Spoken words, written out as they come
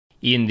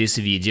In this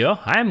video,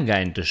 I'm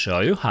going to show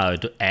you how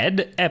to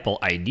add Apple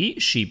ID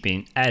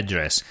shipping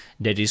address.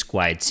 That is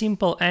quite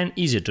simple and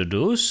easy to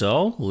do,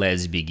 so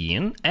let's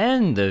begin.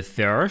 And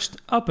first,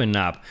 open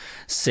up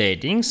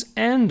Settings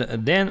and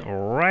then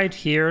right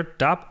here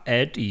tap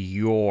Add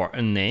your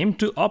name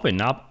to open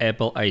up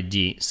Apple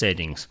ID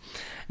settings.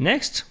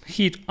 Next,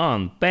 hit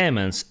on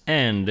Payments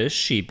and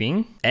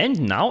Shipping, and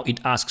now it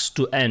asks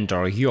to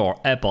enter your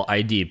Apple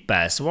ID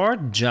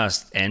password.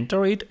 Just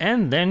enter it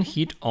and then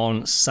hit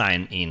on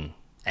Sign In.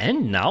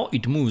 And now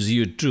it moves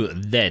you to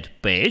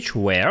that page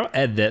where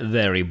at the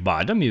very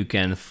bottom you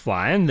can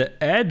find the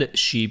Add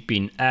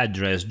Shipping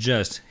Address.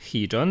 Just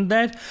hit on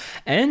that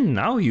and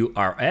now you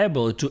are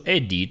able to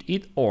edit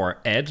it or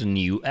add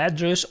new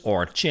address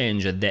or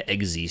change the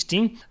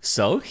existing.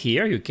 So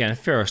here you can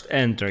first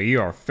enter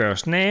your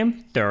first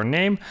name, third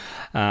name,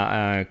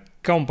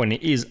 company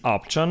is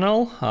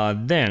optional,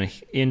 then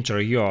enter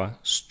your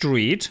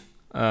street,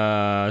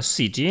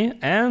 city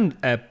and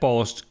a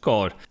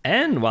postcode.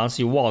 And once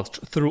you walked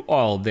through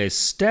all these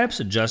steps,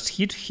 just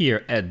hit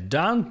here at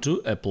Done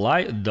to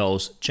apply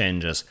those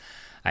changes.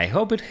 I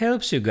hope it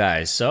helps you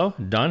guys, so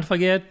don't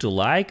forget to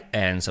like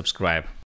and subscribe.